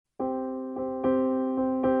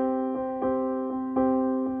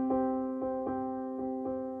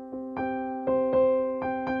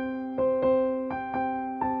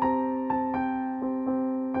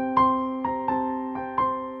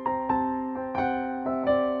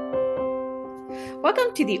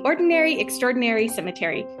Welcome to the Ordinary Extraordinary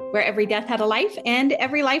Cemetery, where every death had a life and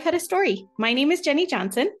every life had a story. My name is Jenny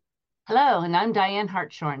Johnson. Hello, and I'm Diane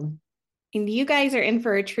Hartshorn. And you guys are in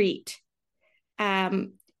for a treat.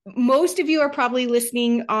 Most of you are probably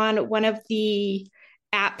listening on one of the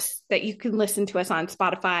apps that you can listen to us on,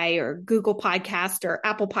 Spotify or Google Podcast or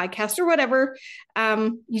Apple Podcast or whatever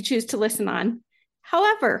you choose to listen on.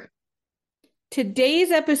 However,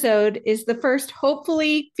 today's episode is the first,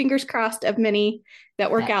 hopefully, fingers crossed, of many that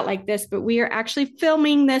work out like this, but we are actually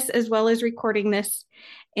filming this as well as recording this,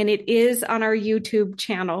 and it is on our YouTube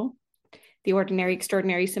channel, The Ordinary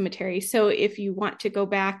Extraordinary Cemetery. So if you want to go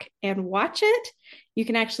back and watch it, you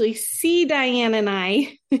can actually see Diane and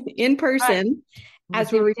I in person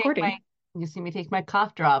as we're recording. You see me take my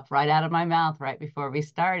cough drop right out of my mouth right before we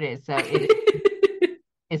started. So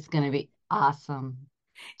it's going to be awesome.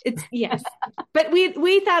 Yes, but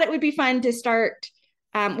we thought it would be fun to start.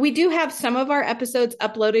 We do have some of our episodes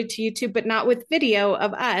uploaded to YouTube, but not with video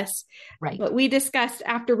of us. Right. But we discussed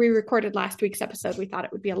after we recorded last week's episode, we thought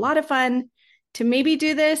it would be a lot of fun to maybe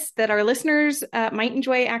do this, that our listeners might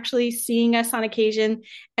enjoy actually seeing us on occasion.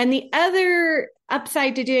 And the other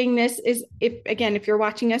upside to doing this is, if you're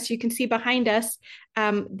watching us, you can see behind us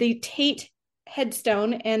the Tate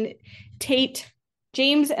headstone, and Tate,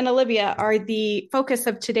 James and Olivia are the focus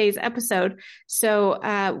of today's episode.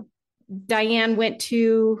 So Diane went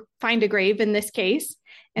to find a grave in this case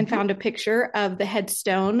and found a picture of the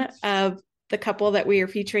headstone of the couple that we are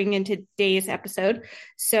featuring in today's episode.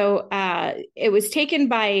 So it was taken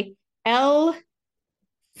by L.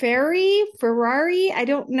 Ferrari. I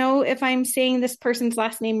don't know if I'm saying this person's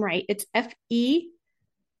last name right. It's F-E.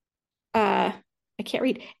 I can't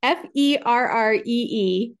read.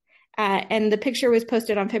 Ferree. And the picture was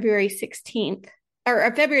posted on February 16th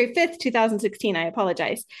or February 5th, 2016. I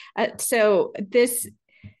apologize. So this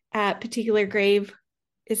particular grave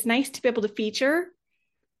is nice to be able to feature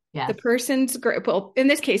the person's grave. Well, in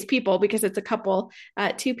this case, people, because it's a couple,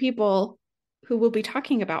 two people who we'll be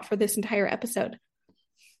talking about for this entire episode.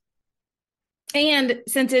 And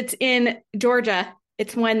since it's in Georgia,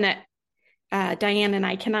 it's one that Diane and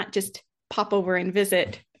I cannot just pop over and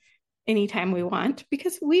visit anytime we want,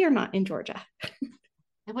 because we are not in Georgia.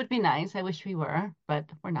 It would be nice. I wish we were, but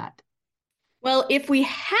we're not. Well, if we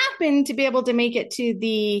happen to be able to make it to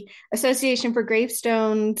the Association for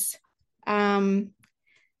Gravestones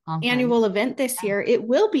annual event this year, it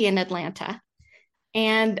will be in Atlanta.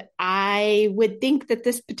 And I would think that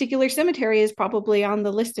this particular cemetery is probably on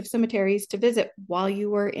the list of cemeteries to visit while you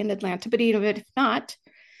were in Atlanta. But even if not,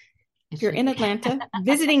 if you're in Atlanta,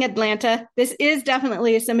 visiting Atlanta, this is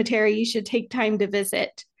definitely a cemetery you should take time to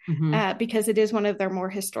visit because it is one of their more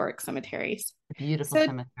historic cemeteries. A beautiful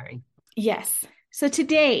cemetery. Yes. So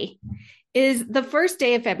today is the first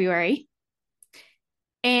day of February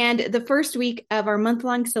and the first week of our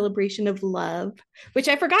month-long celebration of love, which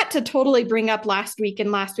I forgot to totally bring up last week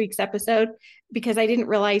in last week's episode because I didn't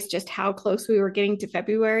realize just how close we were getting to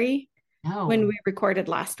February when we recorded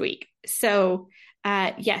last week. So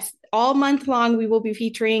yes, all month long, we will be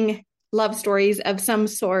featuring love stories of some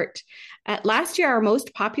sort. Last year, our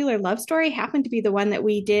most popular love story happened to be the one that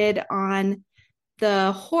we did on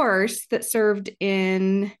the horse that served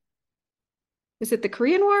in, was it the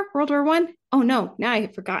Korean War, World War I? Oh, no, now I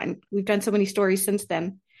have forgotten. We've done so many stories since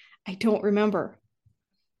then. I don't remember.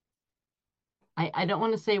 I don't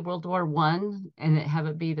want to say World War I and have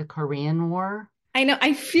it be the Korean War. I know.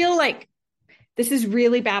 I feel like this is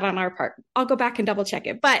really bad on our part. I'll go back and double check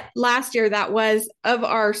it. But last year, that was, of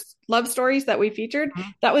our love stories that we featured,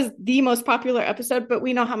 that was the most popular episode. But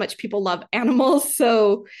we know how much people love animals.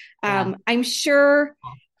 So I'm sure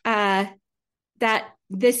that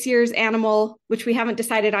this year's animal, which we haven't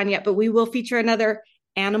decided on yet, but we will feature another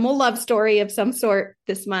animal love story of some sort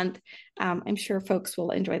this month. I'm sure folks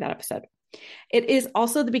will enjoy that episode. It is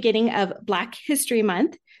also the beginning of Black History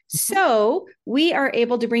Month. So we are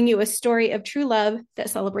able to bring you a story of true love that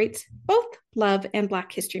celebrates both love and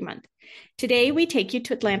Black History Month. Today, we take you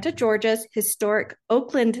to Atlanta, Georgia's historic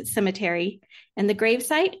Oakland Cemetery and the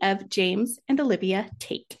gravesite of James and Olivia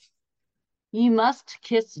Tate. You must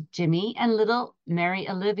kiss Jimmy and little Mary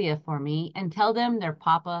Olivia for me and tell them their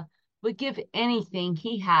papa would give anything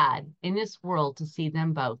he had in this world to see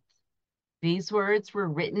them both. These words were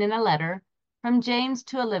written in a letter from James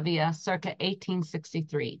to Olivia circa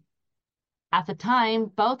 1863. At the time,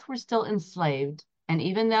 both were still enslaved, and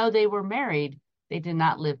even though they were married, they did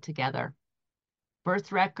not live together.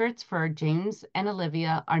 Birth records for James and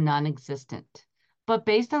Olivia are non-existent, but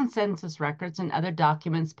based on census records and other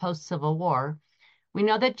documents post-Civil War, We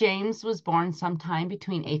know that James was born sometime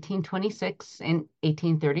between 1826 and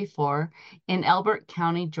 1834 in Elbert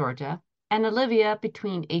County, Georgia, and Olivia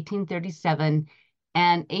between 1837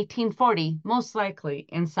 and 1840, most likely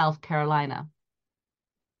in South Carolina.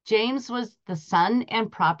 James was the son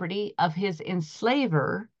and property of his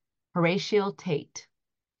enslaver, Horatio Tate.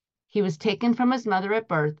 He was taken from his mother at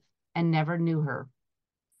birth and never knew her.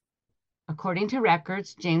 According to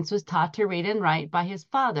records, James was taught to read and write by his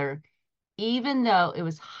father, even though it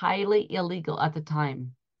was highly illegal at the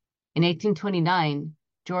time. In 1829,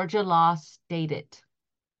 Georgia law stated,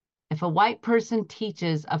 if a white person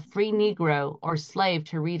teaches a free Negro or slave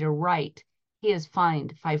to read or write, he is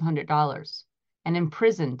fined $500 and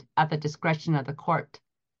imprisoned at the discretion of the court.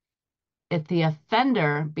 If the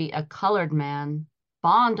offender be a colored man,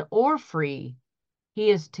 bond or free, he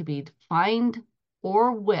is to be fined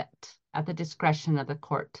or whipped at the discretion of the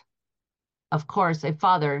court. Of course, a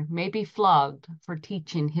father may be flogged for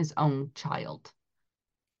teaching his own child.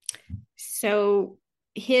 So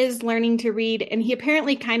his learning to read, and he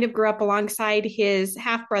apparently kind of grew up alongside his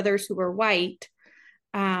half brothers who were white,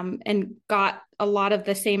 and got a lot of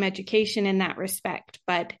the same education in that respect.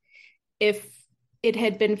 But if it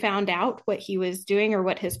had been found out what he was doing or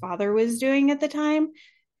what his father was doing at the time,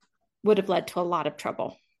 would have led to a lot of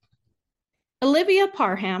trouble. Olivia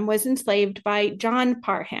Parham was enslaved by John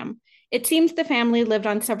Parham. It seems the family lived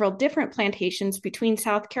on several different plantations between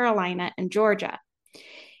South Carolina and Georgia.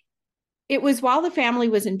 It was while the family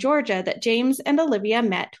was in Georgia that James and Olivia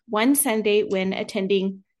met one Sunday when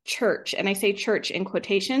attending church, and I say church in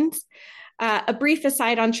quotations. A brief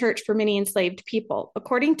aside on church for many enslaved people.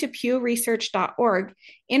 According to pewresearch.org,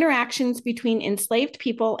 interactions between enslaved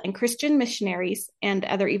people and Christian missionaries and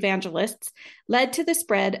other evangelists led to the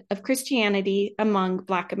spread of Christianity among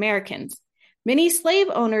Black Americans. Many slave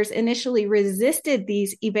owners initially resisted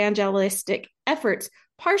these evangelistic efforts,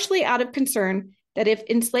 partially out of concern that if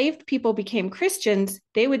enslaved people became Christians,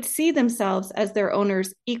 they would see themselves as their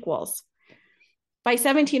owners' equals. By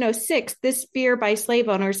 1706, this fear by slave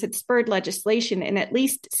owners had spurred legislation in at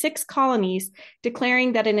least 6 colonies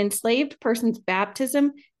declaring that an enslaved person's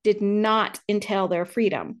baptism did not entail their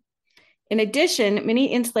freedom. In addition,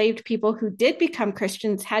 many enslaved people who did become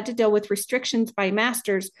Christians had to deal with restrictions by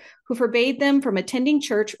masters who forbade them from attending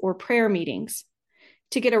church or prayer meetings.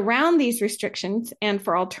 To get around these restrictions and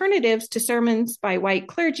for alternatives to sermons by white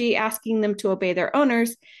clergy asking them to obey their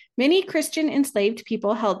owners, many Christian enslaved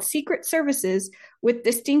people held secret services with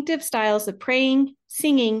distinctive styles of praying,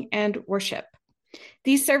 singing, and worship.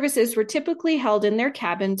 These services were typically held in their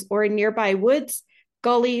cabins or in nearby woods,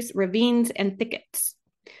 gullies, ravines, and thickets.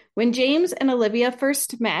 When James and Olivia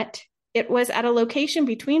first met, it was at a location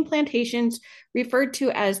between plantations referred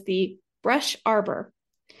to as the Brush Arbor.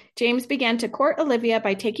 James began to court Olivia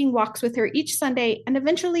by taking walks with her each Sunday, and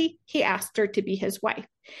eventually he asked her to be his wife.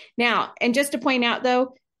 Now, and just to point out,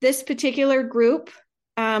 though, this particular group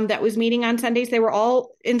that was meeting on Sundays, they were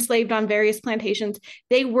all enslaved on various plantations.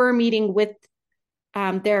 They were meeting with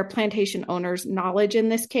their plantation owners' knowledge in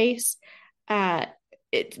this case, but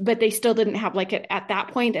they still didn't have, like, at that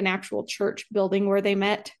point, an actual church building where they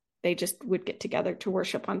met. They just would get together to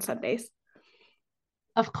worship on Sundays.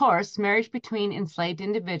 Of course, marriage between enslaved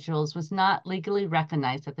individuals was not legally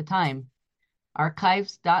recognized at the time.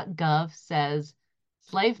 Archives.gov says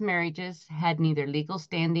slave marriages had neither legal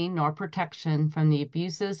standing nor protection from the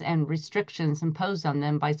abuses and restrictions imposed on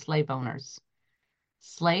them by slave owners.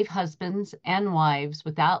 Slave husbands and wives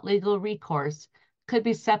without legal recourse could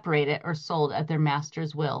be separated or sold at their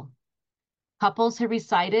master's will. Couples who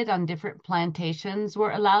resided on different plantations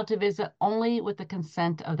were allowed to visit only with the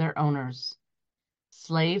consent of their owners.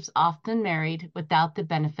 Slaves often married without the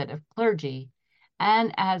benefit of clergy,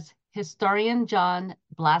 and as historian John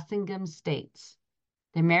Blassingham states,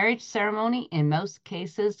 the marriage ceremony in most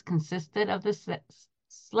cases consisted of the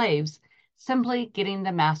slaves simply getting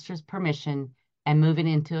the master's permission and moving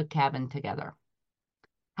into a cabin together.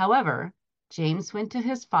 However, James went to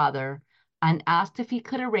his father and asked if he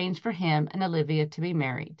could arrange for him and Olivia to be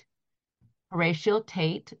married. Horatio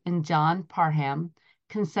Tate and John Parham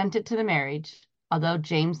consented to the marriage, although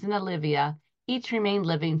James and Olivia each remained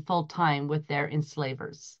living full-time with their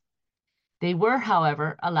enslavers. They were,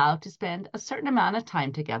 however, allowed to spend a certain amount of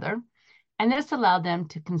time together, and this allowed them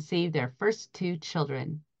to conceive their first 2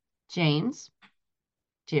 children, James,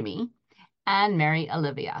 Jimmy, and Mary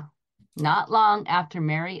Olivia. Not long after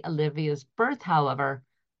Mary Olivia's birth, however,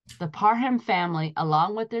 the Parham family,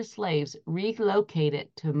 along with their slaves, relocated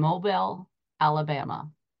to Mobile, Alabama.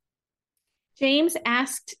 James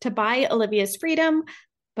asked to buy Olivia's freedom,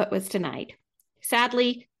 but was denied.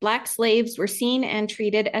 Sadly, Black slaves were seen and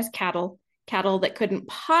treated as cattle cattle that couldn't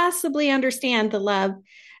possibly understand the love,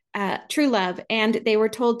 true love, and they were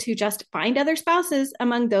told to just find other spouses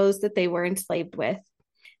among those that they were enslaved with.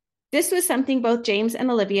 This was something both James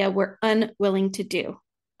and Olivia were unwilling to do.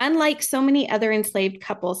 Unlike so many other enslaved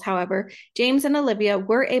couples, however, James and Olivia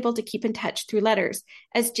were able to keep in touch through letters,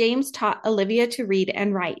 as James taught Olivia to read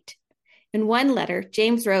and write. In one letter,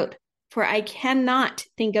 James wrote, "For I cannot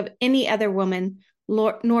think of any other woman,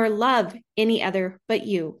 nor love any other but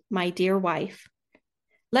you, my dear wife."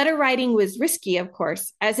 Letter writing was risky, of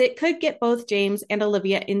course, as it could get both James and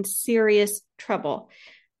Olivia in serious trouble.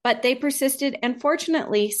 But they persisted, and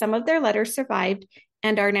fortunately, some of their letters survived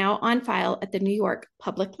and are now on file at the New York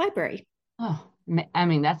Public Library. Oh, I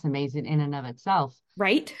mean, that's amazing in and of itself.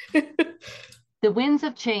 Right? The winds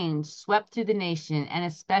of change swept through the nation, and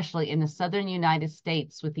especially in the southern United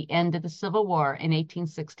States with the end of the Civil War in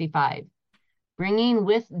 1865, bringing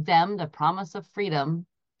with them the promise of freedom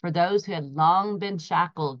for those who had long been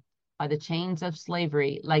shackled by the chains of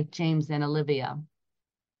slavery, like James and Olivia.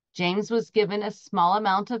 James was given a small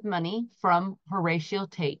amount of money from Horatio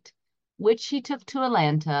Tate, which he took to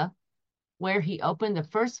Atlanta, where he opened the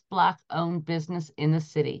first Black-owned business in the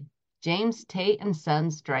city, James Tate and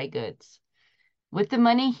Sons Dry Goods. With the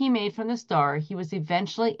money he made from the store, he was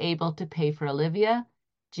eventually able to pay for Olivia,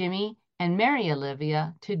 Jimmy, and Mary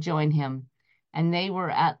Olivia to join him, and they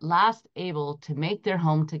were at last able to make their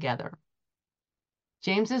home together.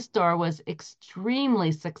 James's store was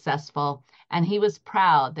extremely successful, and he was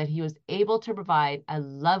proud that he was able to provide a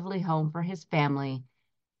lovely home for his family,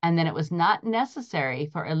 and that it was not necessary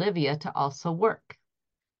for Olivia to also work.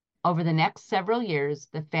 Over the next several years,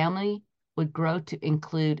 the family would grow to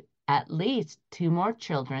include at least 2 more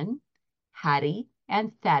children, Hattie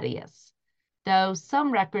and Thaddeus, though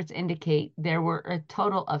some records indicate there were a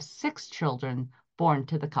total of 6 children born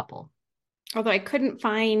to the couple. Although I couldn't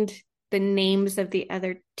find the names of the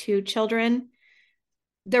other 2 children,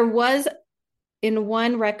 there was, in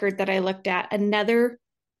one record that I looked at, another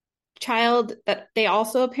child that they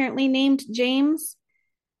also apparently named James,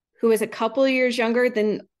 who was a couple years younger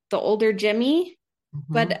than the older Jimmy.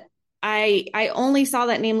 Mm-hmm. But I only saw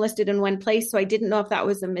that name listed in one place, so I didn't know if that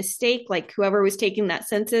was a mistake, like whoever was taking that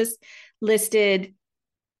census listed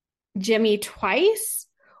Jimmy twice,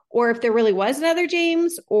 or if there really was another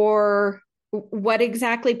James, or what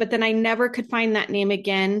exactly. But then I never could find that name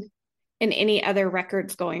again in any other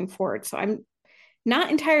records going forward. So I'm not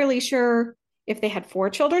entirely sure if they had 4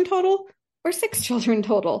 children total or 6 children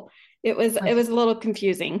total. It was a little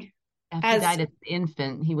confusing. If he died as an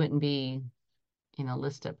infant, he wouldn't be,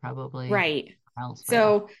 listed probably. Right.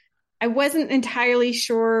 So I wasn't entirely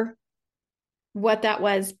sure what that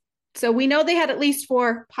was. So we know they had at least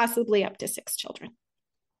 4, possibly up to 6 children.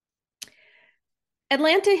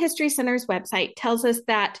 Atlanta History Center's website tells us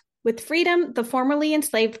that with freedom, the formerly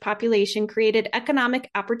enslaved population created economic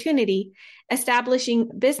opportunity,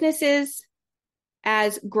 establishing businesses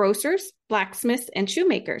as grocers, blacksmiths, and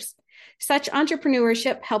shoemakers. Such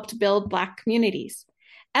entrepreneurship helped build Black communities.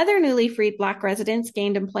 Other newly freed Black residents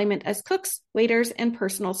gained employment as cooks, waiters, and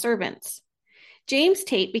personal servants. James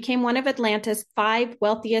Tate became one of Atlanta's 5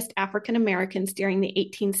 wealthiest African Americans during the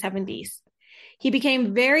 1870s. He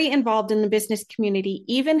became very involved in the business community,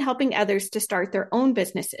 even helping others to start their own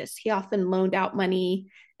businesses. He often loaned out money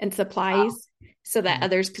and supplies so that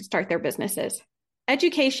others could start their businesses.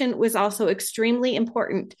 Education was also extremely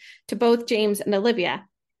important to both James and Olivia.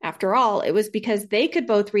 After all, it was because they could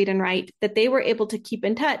both read and write that they were able to keep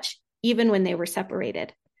in touch, even when they were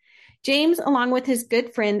separated. James, along with his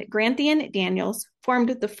good friend Granthian Daniels, formed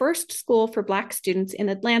the first school for Black students in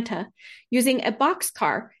Atlanta using a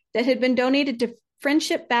boxcar that had been donated to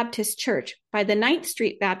Friendship Baptist Church by the 9th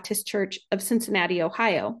Street Baptist Church of Cincinnati,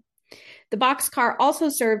 Ohio. The boxcar also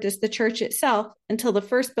served as the church itself until the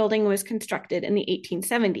first building was constructed in the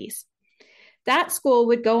 1870s. That school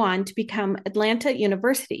would go on to become Atlanta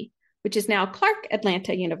University, which is now Clark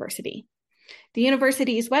Atlanta University. The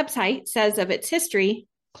university's website says of its history,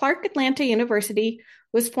 Clark Atlanta University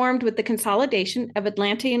was formed with the consolidation of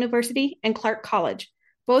Atlanta University and Clark College,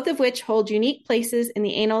 both of which hold unique places in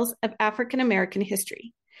the annals of African American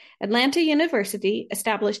history. Atlanta University,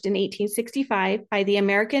 established in 1865 by the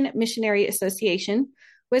American Missionary Association,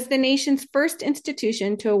 was the nation's first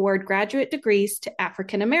institution to award graduate degrees to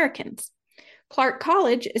African Americans. Clark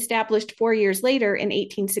College, established 4 years later in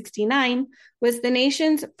 1869, was the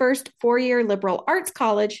nation's first 4-year liberal arts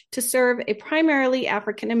college to serve a primarily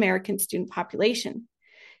African American student population.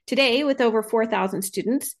 Today, with over 4,000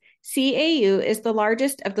 students, CAU is the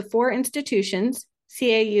largest of the 4 institutions,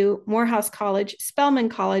 CAU, Morehouse College, Spelman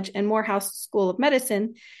College, and Morehouse School of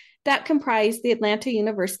Medicine, that comprised the Atlanta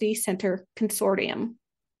University Center Consortium.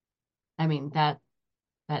 I mean, that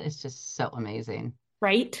is just so amazing.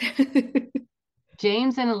 Right?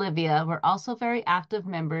 James and Olivia were also very active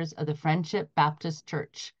members of the Friendship Baptist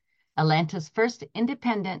Church, Atlanta's first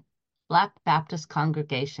independent Black Baptist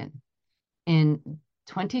congregation. In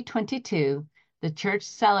 2022, the church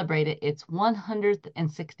celebrated its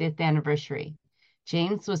 160th anniversary.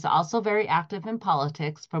 James was also very active in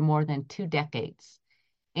politics for more than 2 decades.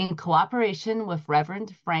 In cooperation with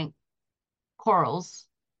Reverend Frank Quarles,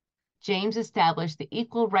 James established the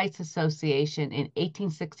Equal Rights Association in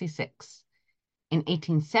 1866. In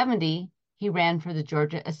 1870, he ran for the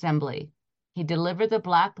Georgia Assembly. He delivered the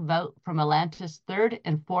Black vote from Atlanta's 3rd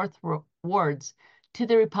and 4th wards to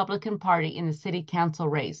the Republican Party in the city council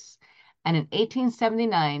race, and in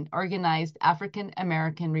 1879 organized African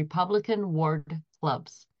American Republican ward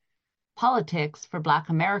clubs. Politics for Black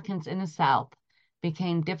Americans in the South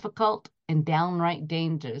became difficult and downright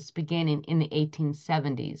dangerous beginning in the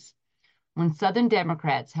 1870s, when Southern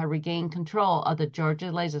Democrats had regained control of the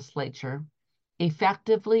Georgia legislature,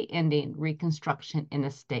 effectively ending Reconstruction in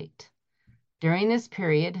the state. During this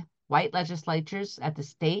period, white legislatures at the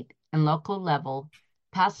state and local level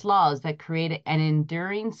passed laws that created an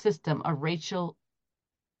enduring system of racial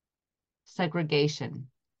segregation.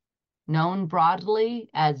 Known broadly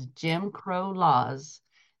as Jim Crow laws,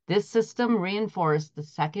 this system reinforced the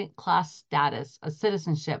second-class status of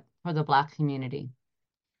citizenship for the Black community.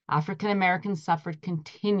 African Americans suffered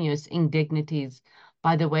continuous indignities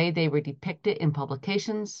by the way they were depicted in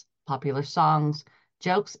publications, popular songs,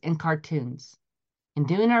 jokes, and cartoons. In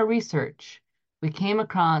doing our research, we came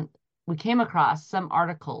across some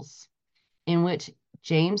articles in which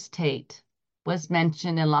James Tate was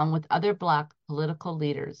mentioned along with other Black political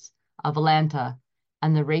leaders of Atlanta,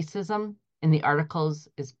 and the racism in the articles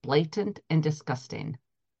is blatant and disgusting.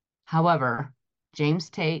 However, James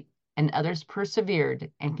Tate and others persevered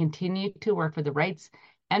and continued to work for the rights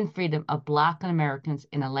and freedom of Black Americans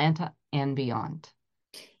in Atlanta and beyond.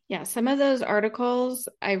 Yeah, some of those articles,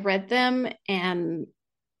 I read them, and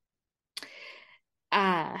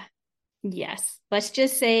yes, let's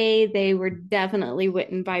just say they were definitely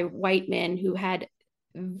written by white men who had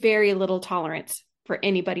very little tolerance for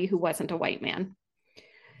anybody who wasn't a white man.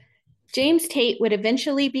 James Tate would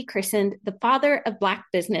eventually be christened the father of Black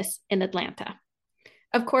business in Atlanta.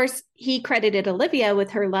 Of course, he credited Olivia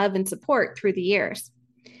with her love and support through the years.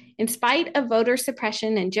 In spite of voter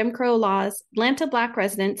suppression and Jim Crow laws, Atlanta Black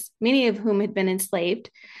residents, many of whom had been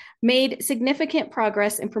enslaved, made significant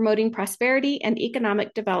progress in promoting prosperity and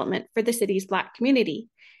economic development for the city's Black community,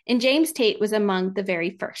 and James Tate was among the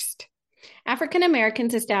very first. African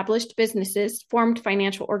Americans established businesses, formed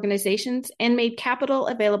financial organizations, and made capital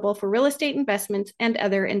available for real estate investments and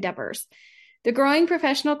other endeavors. The growing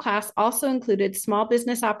professional class also included small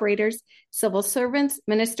business operators, civil servants,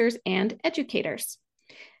 ministers, and educators.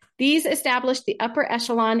 These established the upper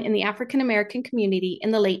echelon in the African American community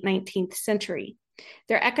in the late 19th century.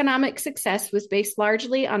 Their economic success was based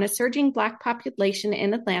largely on a surging Black population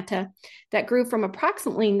in Atlanta that grew from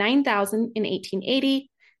approximately 9,000 in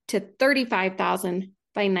 1880 to 35,000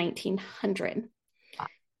 by 1900.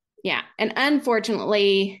 Yeah, and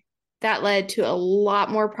unfortunately, that led to a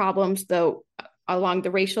lot more problems, though, along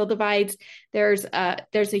the racial divides. There's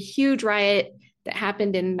a huge riot that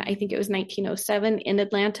happened in, I think it was 1907 in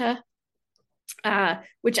Atlanta,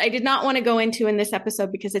 which I did not want to go into in this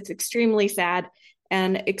episode because it's extremely sad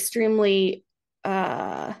and extremely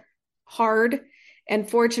hard. And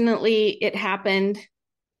fortunately, it happened.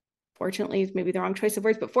 Fortunately is maybe the wrong choice of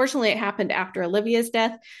words, but fortunately, it happened after Olivia's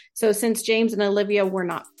death. So since James and Olivia were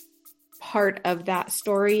not part of that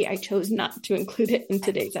story, I chose not to include it in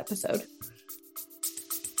today's episode.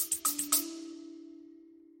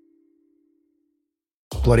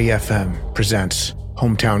 Bloody FM presents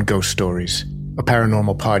Hometown Ghost Stories, a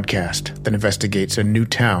paranormal podcast that investigates a new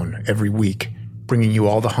town every week, bringing you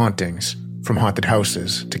all the hauntings, from haunted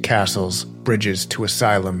houses to castles, bridges to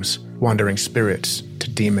asylums, wandering spirits to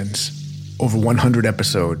demons. Over 100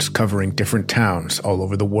 episodes covering different towns all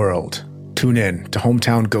over the world. Tune in to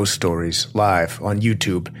Hometown Ghost Stories live on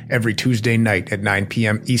YouTube every Tuesday night at 9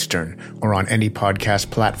 p.m. Eastern or on any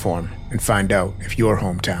podcast platform and find out if your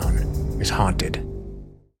hometown is haunted.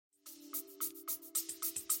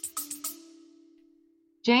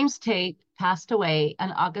 James Tate passed away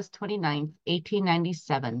on August 29,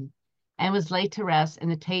 1897, and was laid to rest in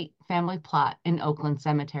the Tate family plot in Oakland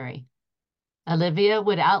Cemetery. Olivia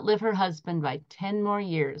would outlive her husband by 10 more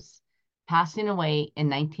years, passing away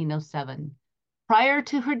in 1907. Prior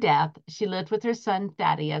to her death, she lived with her son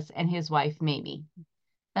Thaddeus and his wife Mamie.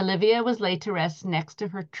 Olivia was laid to rest next to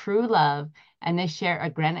her true love, and they share a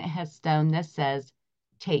granite headstone that says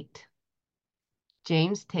Tate.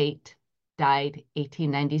 James Tate died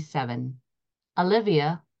 1897.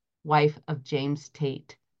 Olivia, wife of James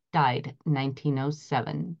Tate, died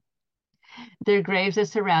 1907. Their graves are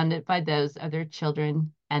surrounded by those of their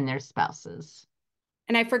children and their spouses.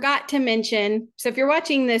 And I forgot to mention, so if you're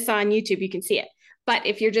watching this on YouTube, you can see it. But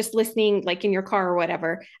if you're just listening, like in your car or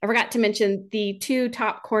whatever, I forgot to mention the two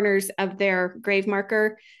top corners of their grave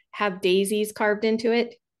marker have daisies carved into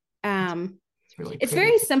it. It's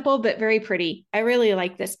very simple, but very pretty. I really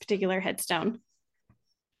like this particular headstone.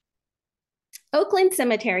 Oakland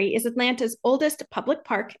Cemetery is Atlanta's oldest public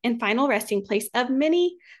park and final resting place of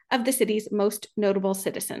many of the city's most notable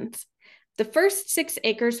citizens. The first 6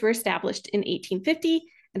 acres were established in 1850,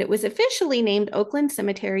 and it was officially named Oakland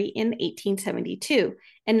Cemetery in 1872,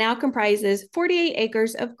 and now comprises 48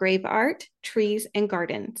 acres of grave art, trees, and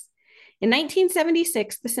gardens. In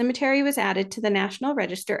 1976, the cemetery was added to the National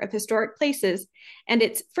Register of Historic Places, and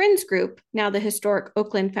its Friends Group, now the Historic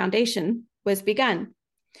Oakland Foundation, was begun.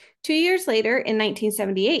 2 years later, in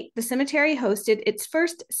 1978, the cemetery hosted its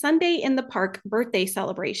first Sunday in the Park birthday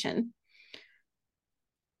celebration,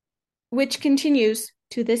 which continues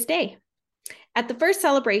to this day. At the first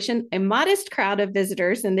celebration, a modest crowd of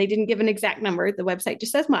visitors, and they didn't give an exact number, the website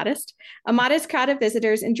just says modest, a modest crowd of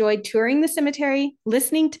visitors enjoyed touring the cemetery,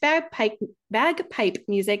 listening to bagpipe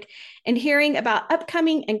music, and hearing about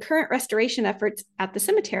upcoming and current restoration efforts at the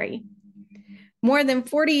cemetery. More than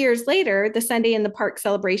 40 years later, the Sunday in the Park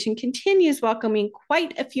celebration continues, welcoming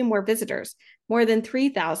quite a few more visitors, more than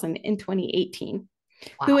 3,000 in 2018,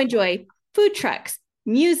 who enjoy food trucks,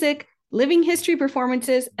 music, living history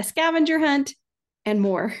performances, a scavenger hunt, and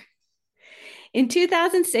more. In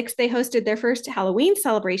 2006, they hosted their first Halloween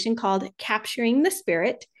celebration called Capturing the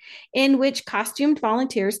Spirit, in which costumed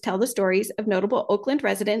volunteers tell the stories of notable Oakland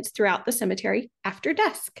residents throughout the cemetery after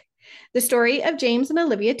dusk. The story of James and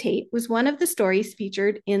Olivia Tate was one of the stories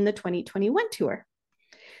featured in the 2021 tour.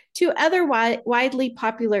 2 other widely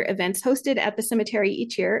popular events hosted at the cemetery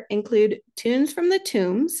each year include Tunes from the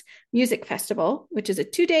Tombs Music Festival, which is a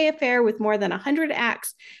 2-day affair with more than 100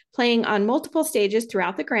 acts playing on multiple stages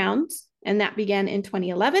throughout the grounds, and that began in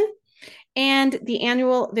 2011, and the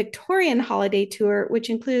annual Victorian Holiday Tour, which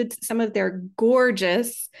includes some of their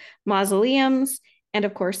gorgeous mausoleums and,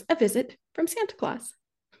 of course, a visit from Santa Claus.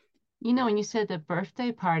 You know, when you said the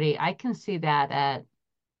birthday party, I can see that at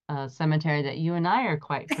a cemetery that you and I are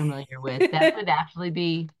quite familiar with. That would actually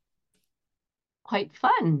be quite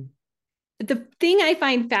fun. The thing I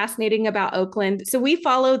find fascinating about Oakland, so we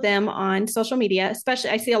follow them on social media, especially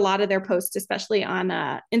I see a lot of their posts, especially on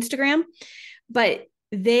Instagram, but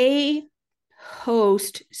they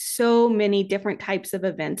host so many different types of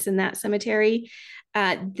events in that cemetery.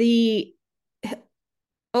 The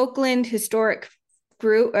Oakland Historic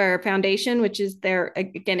Group or Foundation, which is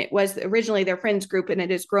it was originally their Friends Group, and it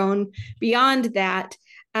has grown beyond that.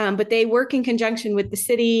 But they work in conjunction with the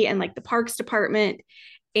city and like the Parks Department,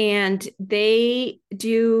 and they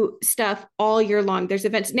do stuff all year long. There's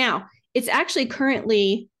events now. It's actually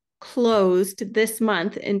currently closed this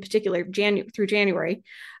month, in particular, through January.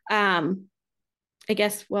 I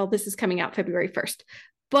guess, well, this is coming out February 1st,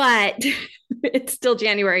 but it's still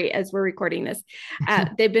January as we're recording this.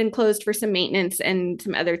 They've been closed for some maintenance and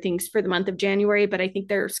some other things for the month of January, but I think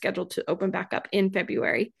they're scheduled to open back up in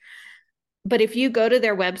February. But if you go to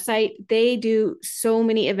their website, they do so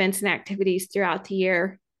many events and activities throughout the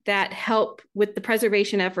year that help with the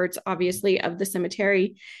preservation efforts, obviously, of the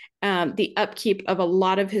cemetery, the upkeep of a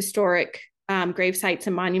lot of historic grave sites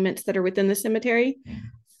and monuments that are within the cemetery.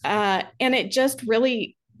 And it just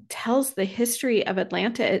really tells the history of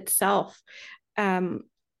Atlanta itself. I've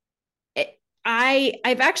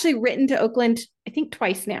actually written to Oakland, I think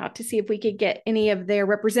twice now, to see if we could get any of their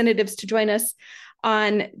representatives to join us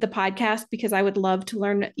on the podcast, because I would love to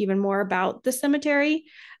learn even more about the cemetery.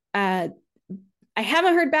 I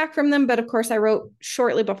haven't heard back from them, but of course I wrote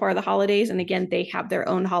shortly before the holidays. And again, they have their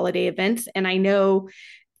own holiday events. And I know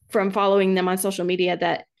from following them on social media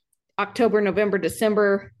that October, November,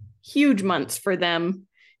 December, huge months for them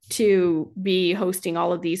to be hosting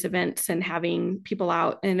all of these events and having people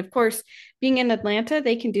out. And of course, being in Atlanta,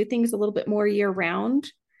 they can do things a little bit more year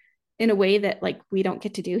round in a way that like we don't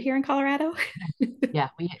get to do here in Colorado. Yeah,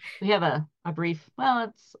 we have a brief, well,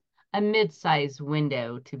 it's a mid-sized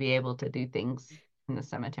window to be able to do things in the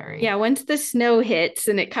cemetery. Yeah, once the snow hits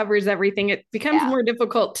and it covers everything, it becomes more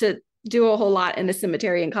difficult to do a whole lot in a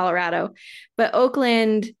cemetery in Colorado. But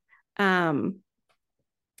Oakland,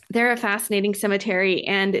 they're a fascinating cemetery,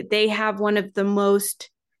 and they have one of the most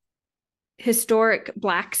historic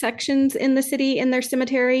Black sections in the city in their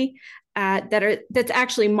cemetery that's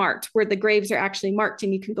actually marked, where the graves are actually marked,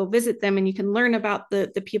 and you can go visit them and you can learn about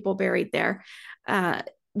the people buried there,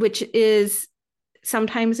 which is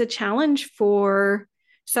sometimes a challenge for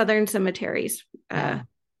Southern cemeteries. Yeah.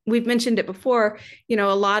 We've mentioned it before, a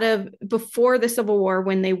lot of before the Civil War,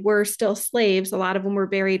 when they were still slaves, a lot of them were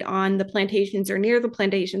buried on the plantations or near the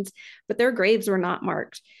plantations, but their graves were not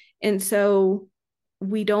marked. And so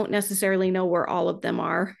we don't necessarily know where all of them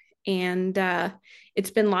are. And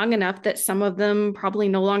it's been long enough that some of them probably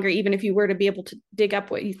no longer, even if you were to be able to dig up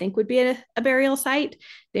what you think would be a burial site,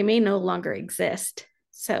 they may no longer exist.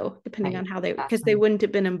 So depending on how because they wouldn't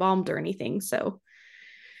have been embalmed or anything. So,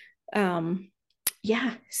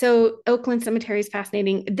 yeah. So Oakland Cemetery is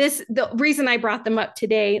fascinating. The reason I brought them up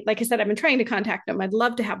today, like I said, I've been trying to contact them. I'd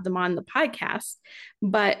love to have them on the podcast.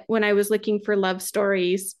 But when I was looking for love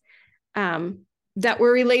stories that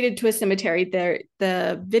were related to a cemetery,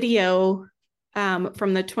 the video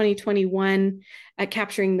from the 2021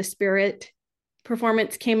 Capturing the Spirit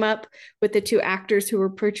performance came up with the two actors who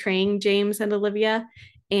were portraying James and Olivia.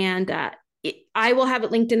 And I will have it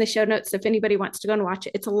linked in the show notes if anybody wants to go and watch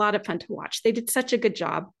it. It's a lot of fun to watch. They did such a good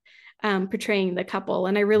job portraying the couple.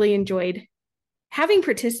 And I really enjoyed having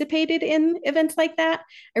participated in events like that.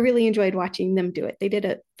 I really enjoyed watching them do it. They did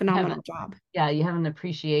a phenomenal job. Yeah, you have an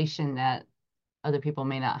appreciation that other people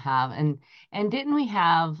may not have. And didn't we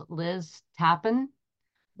have Liz Tappan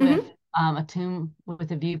with A Tomb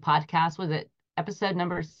with a View podcast? Was it episode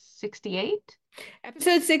number 68?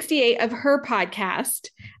 Episode 68 of her podcast.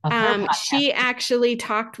 She actually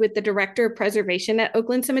talked with the director of preservation at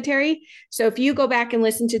Oakland Cemetery. So if you go back and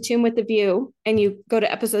listen to Tomb with a View and you go to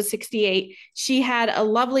episode 68, she had a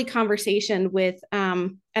lovely conversation with,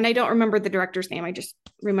 and I don't remember the director's name. I just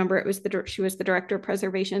remember she was the director of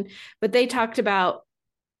preservation, but they talked about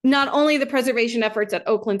not only the preservation efforts at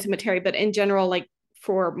Oakland Cemetery, but in general, like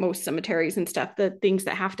for most cemeteries and stuff, the things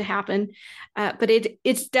that have to happen. But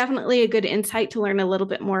it's definitely a good insight to learn a little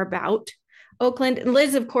bit more about Oakland. And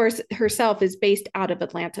Liz, of course, herself is based out of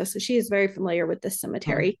Atlanta, so she is very familiar with this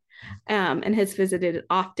cemetery and has visited it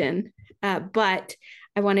often. But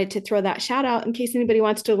I wanted to throw that shout out in case anybody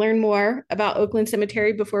wants to learn more about Oakland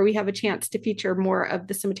Cemetery before we have a chance to feature more of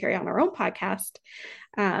the cemetery on our own podcast,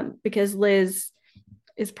 because Liz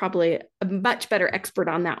is probably a much better expert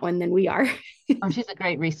on that one than we are. She's a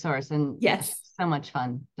great resource, and yes, so much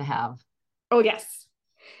fun to have. Oh, yes.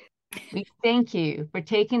 We thank you for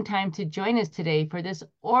taking time to join us today for this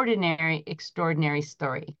ordinary, extraordinary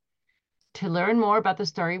story. To learn more about the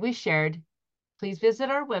story we shared, please visit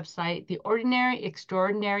our website, The Ordinary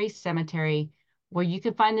Extraordinary Cemetery, where you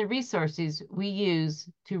can find the resources we use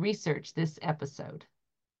to research this episode.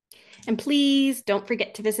 And please don't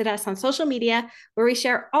forget to visit us on social media, where we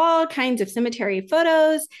share all kinds of cemetery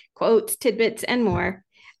photos, quotes, tidbits, and more.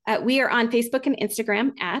 We are on Facebook and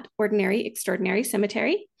Instagram at Ordinary Extraordinary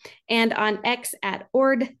Cemetery, and on X at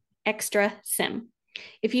OrdExtraCem.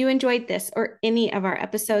 If you enjoyed this or any of our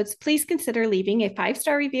episodes, please consider leaving a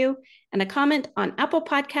 5-star review and a comment on Apple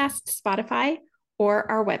Podcasts, Spotify, or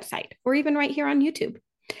our website, or even right here on YouTube.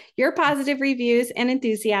 Your positive reviews and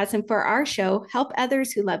enthusiasm for our show help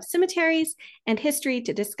others who love cemeteries and history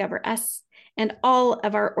to discover us and all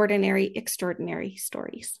of our ordinary, extraordinary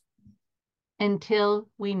stories. Until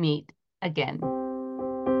we meet again.